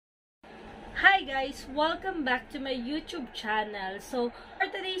Hi guys! Welcome back to my YouTube channel. So, for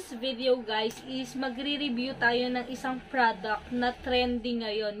today's video guys is magre-review tayo ng isang product na trending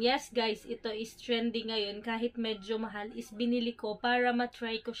ngayon. Yes guys, ito is trending ngayon. Kahit medyo mahal is binili ko para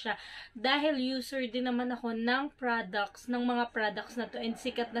matry ko siya. Dahil user din naman ako ng mga products na to. And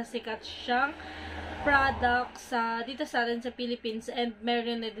sikat na sikat siyang products dito sa atin sa Philippines and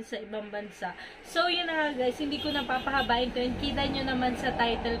meron na din sa ibang bansa. So, yun na nga guys, hindi ko napapahabain to and kita nyo naman sa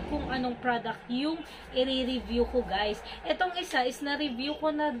title kung anong product yung i-review ko guys. Itong isa is na-review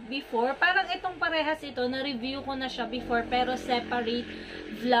ko na before. Parang itong parehas ito, na-review ko na siya before pero separate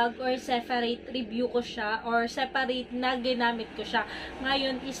vlog or separate review ko siya or separate na ginamit ko siya.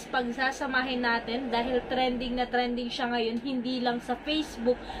 Ngayon is pagsasamahin natin dahil trending na trending siya ngayon, hindi lang sa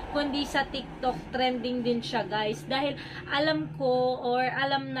Facebook kundi sa TikTok trending din siya guys. Dahil alam ko or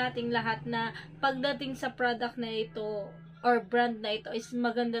alam nating lahat na pagdating sa product na ito or brand na ito is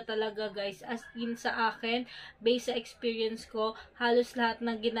maganda talaga guys. As in sa akin, based sa experience ko, halos lahat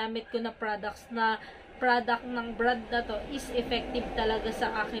ng ginamit ko na product ng brand na to is effective talaga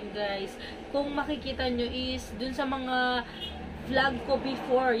sa akin guys. Kung makikita nyo is dun sa mga vlog ko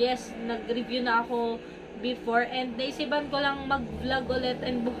before, yes, nag-review na ako before and naisipan ko lang mag-vlog ulit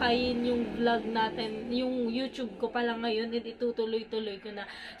and buhayin yung vlog natin, yung YouTube ko pa lang ngayon and itutuloy-tuloy ko na.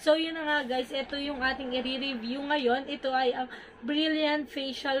 So yun na nga guys, ito yung ating i-review ngayon. Ito ay ang Brilliant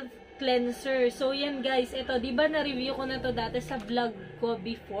Facial Cleanser. So yan guys, ito, diba na-review ko na to dati sa vlog ko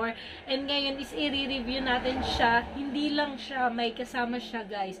before and ngayon is i-review natin siya. Hindi lang siya, may kasama siya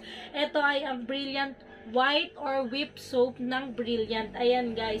guys. Ito ay ang Brilliant White or Whipped Soap ng Brilliant.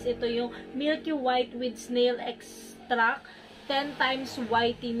 Ayan guys, ito yung Milky White with Snail Extract 10 times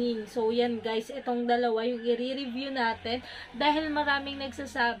whitening. So yan guys, itong dalawa yung i-review natin dahil maraming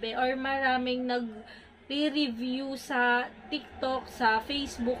nagsasabi or maraming nag-review sa TikTok, sa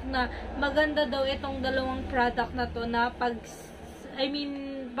Facebook na maganda daw itong dalawang product na to na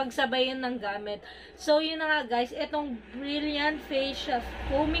pagsabayan ng gamit. So, yun na nga guys, itong Brilliant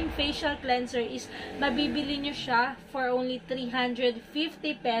Foaming Facial Cleanser is mabibili nyo siya for only 350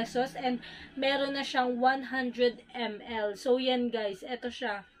 pesos and meron na siyang 100 ml. So, yan guys, ito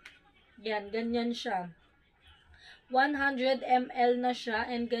siya. Yan, ganyan siya. 100 ml na siya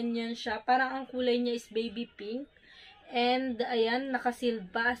and ganyan siya. Parang ang kulay niya is baby pink. And, ayan,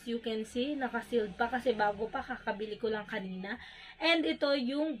 nakasealed pa. As you can see, nakasealed pa kasi bago pa, kakabili ko lang kanina. And, ito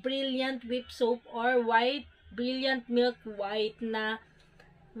yung Brilliant Whipped Soap or Brilliant Milk White na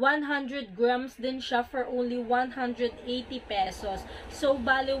 100 grams din siya for only 180 pesos. So,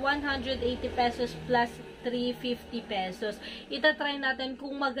 bale 180 pesos plus 350 pesos. Itatry natin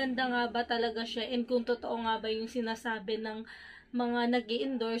kung maganda nga ba talaga siya and kung totoo nga ba yung sinasabi ng mga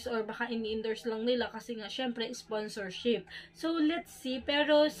nag-i-endorse or baka ini-endorse lang nila kasi nga syempre sponsorship. So let's see.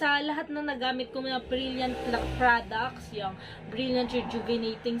 Pero sa lahat na nagamit ko mga Brilliant products, yung Brilliant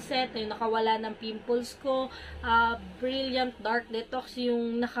Rejuvenating Set, yung nakawala ng pimples ko, Brilliant Dark Detox,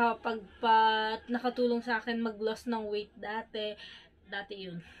 yung nakatulong sa akin mag-loss ng weight dati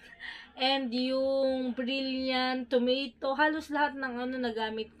yun. And yung Brilliant Tomato, halos lahat ng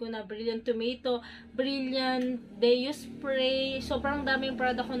nagamit ko na Brilliant Tomato, Brilliant Deo Spray, sobrang daming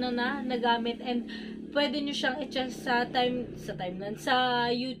product ko na nagamit and pwede nyo siyang i-check sa timeline sa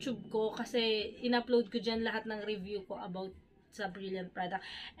YouTube ko kasi in-upload ko dyan lahat ng review ko about sa Brilliant product.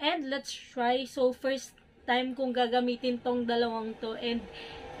 And let's try. So first time kong gagamitin tong dalawang to and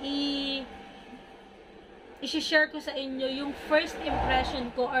i-share ko sa inyo yung first impression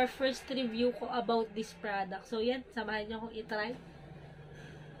ko or first review ko about this product. So, yan. Samahan niyo akong i-try.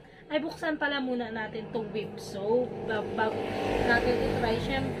 Ay, buksan pala muna natin itong whip soap. Bago natin i-try,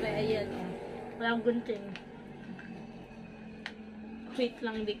 syempre, ayan. Walang gunting. Wait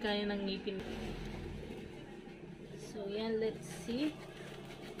lang, di kaya ng ngipin. So, yan. Let's see.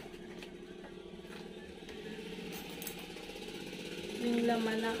 Yung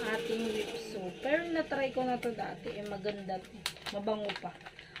laman ng ating whip soap. Pero na-try ko na to dati. Maganda. Mabango pa.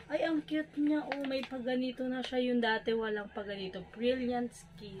 Ay, ang cute niya. Oh, may paganito na siya. Yung dati walang paganito. Brilliant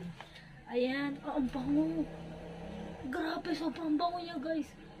Skin. Ayan. Oh, ang bango. Grabe. Sobrang bango niya,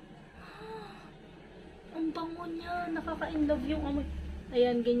 guys. Ang bango niya. Nakaka-inlove yung amoy.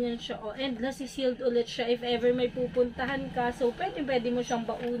 Ayan, ganyan siya. Oh, and nasi-sealed ulit siya if ever may pupuntahan ka. So, pwede mo siyang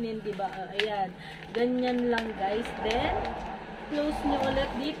baunin, diba? Ayan. Ganyan lang, guys. Then, close nyo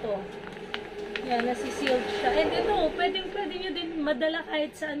ulit dito. Yan, nasi-sealed siya. And ito, pwede nyo din madala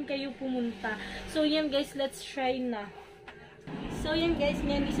kahit saan kayo pumunta. So, yan guys, let's try na. So, yan guys,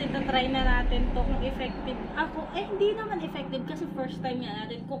 ngayon is itatry na natin to kung effective. Hindi naman effective kasi first time yan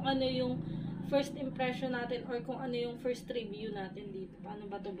natin kung ano yung first impression natin or kung ano yung first review natin dito.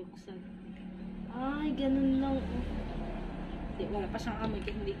 Paano ba ito buksan? Ay, ganun lang. Hindi, wala pa siyang amoy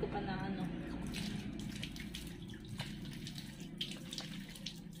kasi hindi ko pa na ano.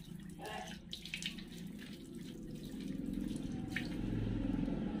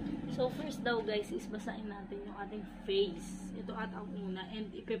 So, first daw guys is basahin natin yung ating face. Ito at ang una.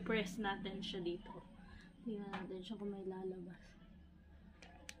 And ipipress natin siya dito. Tingnan natin siya kung may lalabas.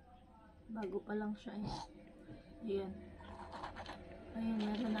 Bago pa lang siya eh. Ayan. Ayun,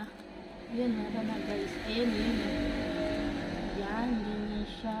 meron na. Ayun, meron na guys. Ayun, yun. Yan, ganyan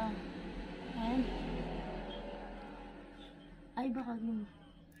siya. And, ay baka ganyan.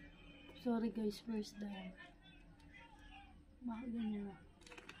 Sorry guys, first down. Baka ganyan na.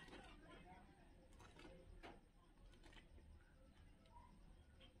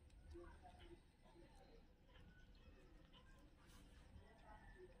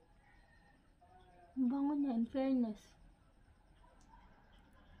 Ang bango niya, in fairness.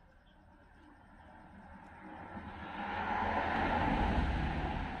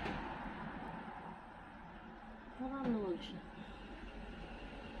 Parang luwag siya.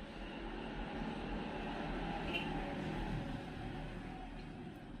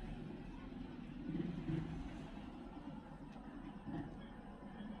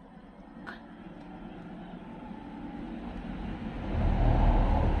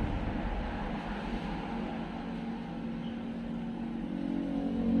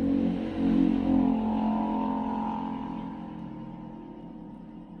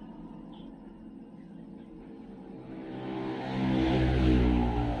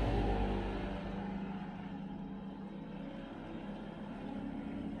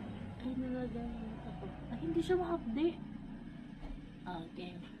 Ay, hindi siya makapde.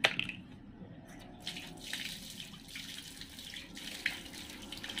 Okay.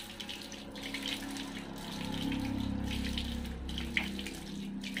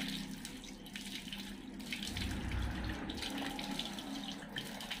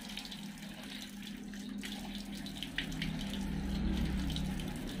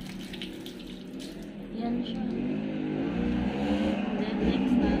 Yan siya. Then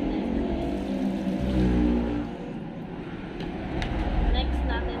next natin. Next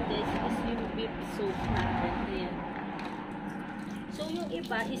natin this is yung Wipped soap natin. Ayan. So yung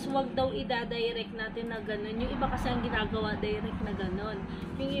iba is wag daw i-direct natin na ganun. Yung iba kasi ang ginagawa direct na ganun.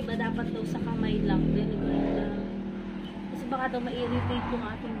 Yung iba dapat daw sa kamay lang din. Kasi baka daw ma-irritate yung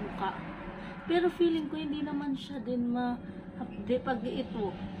ating mukha. Pero feeling ko hindi naman siya din ma-hapde pag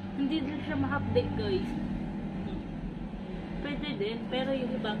ito. Hindi din siya ma-hapde guys. Pwede din. Pero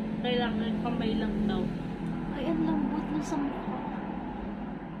yung iba kailangan kamay lang daw. Ay, ang lambot na sa mukha.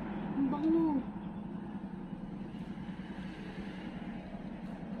 Ang bango.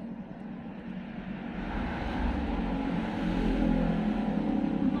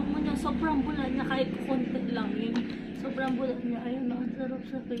 Ang bango niya. Sobrang bulan niya kahit konti lang yun. Sobrang bulan niya. Ayun, ang sarap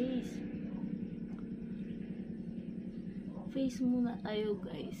sa face. Face muna tayo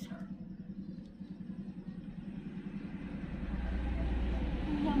guys.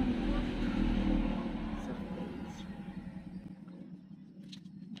 Ang lambot sa face.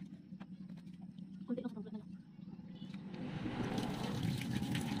 Kunti lang sa pangkat na lang.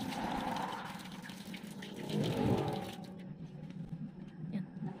 Yan.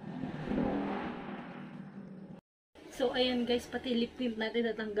 So ayan guys, pati lip tint natin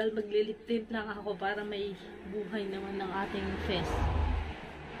natanggal. Magli-lip tint lang ako para may buhay naman ng ating face.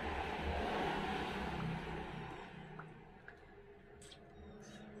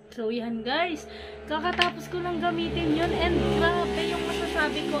 So yan guys, kakatapos ko lang gamitin yun and grabe yung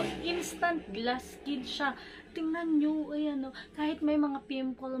masasabi ko, instant glass skin siya. Tingnan nyo, ayan o, kahit may mga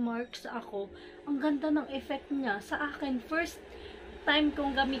pimple marks ako, ang ganda ng effect niya sa akin. First time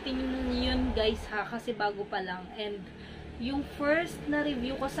kong gamitin yun guys ha, kasi bago pa lang. And yung first na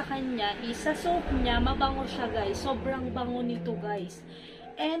review ko sa kanya is sa soap niya, mabango siya guys. Sobrang bango nito guys.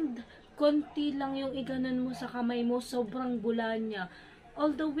 And konti lang yung iganon mo sa kamay mo, sobrang bula niya.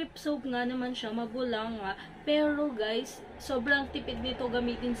 Although whip soap nga naman siya, mabula nga. Pero guys, sobrang tipid nito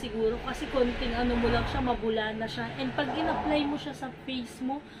gamitin siguro. Kasi konting ano mo lang siya, mabula na siya. And pag in-apply mo siya sa face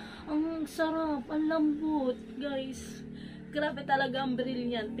mo, ang sarap, ang lambot guys. Grabe talaga ang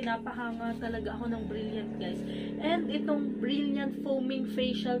brilliant. Pinapahanga talaga ako ng brilliant guys. And itong brilliant foaming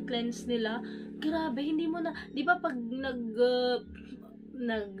facial cleanse nila, grabe, hindi mo na, di ba pag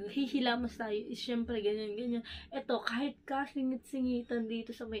naghihilamos tayo, is syempre ganyan. Ito, kahit kasingit-singitan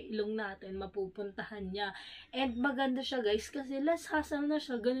dito sa may ilong natin, mapupuntahan niya. And maganda siya guys, kasi less hassle na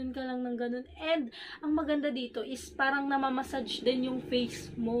siya, ganun ka lang ng ganun. And ang maganda dito is parang namamassage din yung face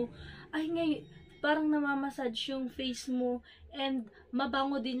mo. Ay ngayon, parang namamassage yung face mo, and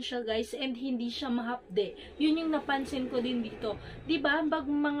mabango din siya guys, and hindi siya mahapde. Yun yung napansin ko din dito. Diba, bag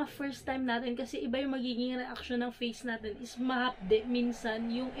mga first time natin, kasi iba yung magiging reaction ng face natin is mahapde,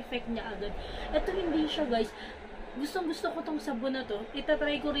 minsan yung effect niya agad. Ito hindi siya guys. Gustong gusto ko tong sabon na to.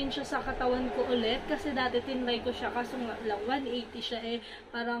 Itatry ko rin siya sa katawan ko ulit. Kasi dati tinry ko siya. Kaso nga lang, 180 siya eh.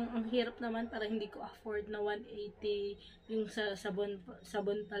 Parang ang hirap naman. Parang hindi ko afford na 180. Yung sa sabon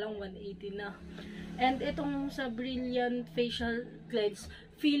pa lang 180 na. And itong sa Brilliant Facial Cleanse,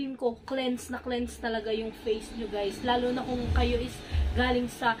 feeling ko cleanse na cleanse talaga yung face nyo guys. Lalo na kung kayo is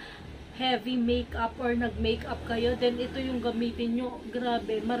galing sa heavy makeup or nag-makeup kayo, then ito yung gamitin nyo.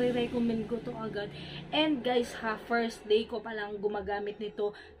 Grabe, marirecommend ko to agad. And guys ha, first day ko palang gumagamit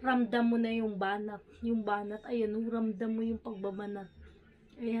nito, ramdam mo na yung banat. Yung banat, ayan, ramdam mo yung pagbabanat.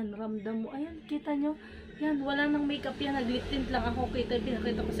 Ayan, ramdam mo. Ayan, kita nyo. Yan, wala nang makeup yan. Nag-lip tint lang ako.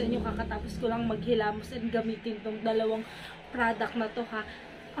 Pinakita ko sa inyo, kakatapos ko lang maghilamos and gamitin tong dalawang product na to ha.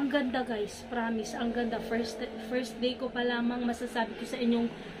 Ang ganda guys, promise, ang ganda. First day ko pa lamang masasabi ko sa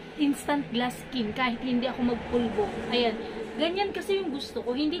inyong instant glass skin kahit hindi ako magpulbo. Ayan. Ganyan kasi yung gusto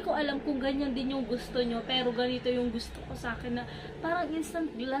ko. Hindi ko alam kung ganyan din yung gusto nyo, pero ganito yung gusto ko sa akin na parang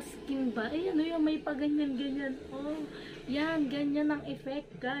instant glass skin ba? Ayan, yung may paganyan-ganyan. Oh, yan, ganyan ang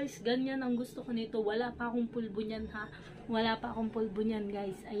effect, guys. Ganyan ang gusto ko nito. Wala pa akong pulbo niyan, ha? Wala pa akong pulbo niyan,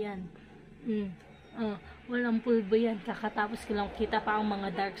 guys. Ayan. Walang pulbo yan. Kakatapos ko lang kita pa ang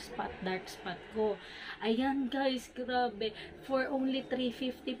mga dark spot ko. Ayan guys, grabe. For only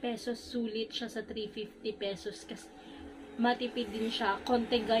 350 pesos, sulit siya sa 350 pesos. Kasi matipid din siya.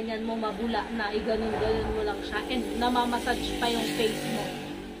 Konting ganyan mo, mabula na. Ganun mo lang siya. And namamassage pa yung face mo.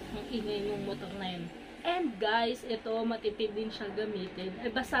 Ang ingay yung motor na yun. And guys, ito, matipid din siya gamitin.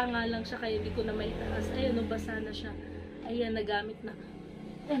 Ay, basa nga lang siya, kaya hindi ko na maitaas. Ayan, basa na siya. Ayan, nagamit na.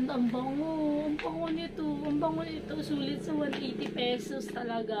 And ang bango nito, sulit sa 180 pesos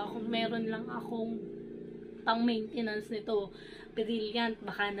talaga. Kung meron lang akong pang maintenance nito, Brilliant,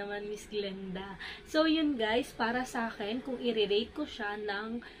 baka naman Miss Glenda. So yun guys, para sa akin, kung i-rate ko siya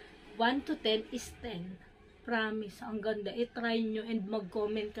ng 1 to 10 is 10. Promise, ang ganda. I-try nyo and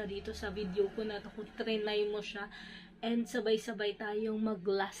mag-comment ka dito sa video ko na ito kung trinay mo siya. And sabay-sabay tayong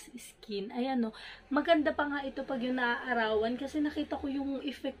mag-glass skin. Ayan o. Maganda pa nga ito pag yung naaarawan. Kasi nakita ko yung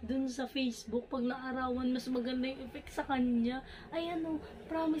effect dun sa Facebook. Pag naaarawan, mas maganda yung effect sa kanya. Ayan o.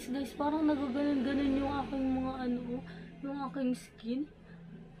 Promise guys, parang nagaganon-ganon yung aking mga yung aking skin.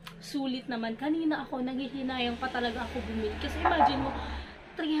 Sulit naman. Kanina ako, naghihinayang pa talaga ako bumili. Kasi imagine mo,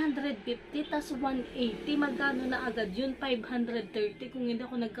 350 tas 180. Magkano na agad yun? 530 kung hindi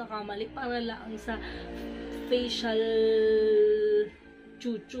ako nagkakamali. Para lang sa facial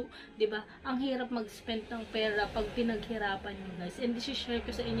chuchu, 'di ba? Ang hirap mag-spend ng pera pag pinaghirapan niyo, guys. And i-share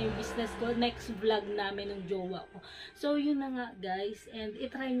ko sa inyo yung business ko, next vlog namin ng jowa ko. So, yun na nga, guys. And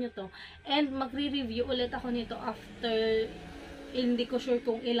i-try niyo to. And magre-review ulit ako nito after, hindi ko sure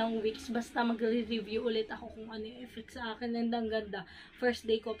kung ilang weeks, basta magre-review ulit ako kung ano yung effect sa akin. And ang ganda, first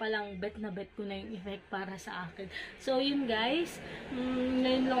day ko palang bet na bet ko na yung effect para sa akin. So yun guys,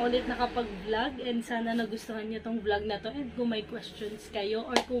 ngayon lang ulit nakapag-vlog, and sana nagustuhan niyo tong vlog na to. And kung may questions kayo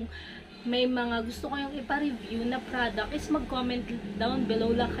or kung may mga gusto kayong ipa-review na product, is mag-comment down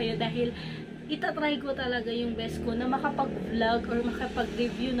below lang kayo, dahil itatry ko talaga yung best ko na makapag-vlog or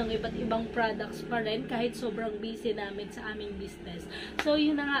makapag-review ng iba't ibang products pa rin kahit sobrang busy namin sa aming business. So,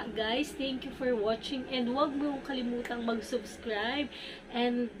 yun na nga guys. Thank you for watching, and huwag mo kalimutang mag-subscribe,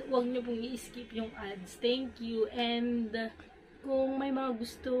 and huwag nyo pong i-skip yung ads. Thank you. And kung may mga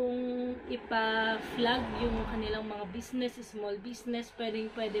gustong ipa-flag yung kanilang mga business, small business,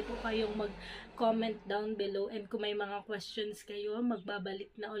 pwede po kayong mag-comment down below. And kung may mga questions kayo, magbabalik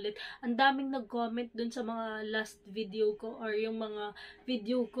na ulit. Ang daming nag-comment dun sa mga last video ko or yung mga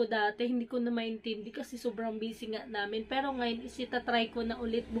video ko dati. Hindi ko na maintindihan kasi sobrang busy nga namin. Pero ngayon, isitatry ko na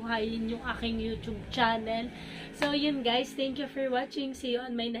ulit buhayin yung aking YouTube channel. So, yun guys. Thank you for watching. See you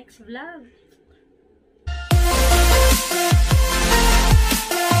on my next vlog.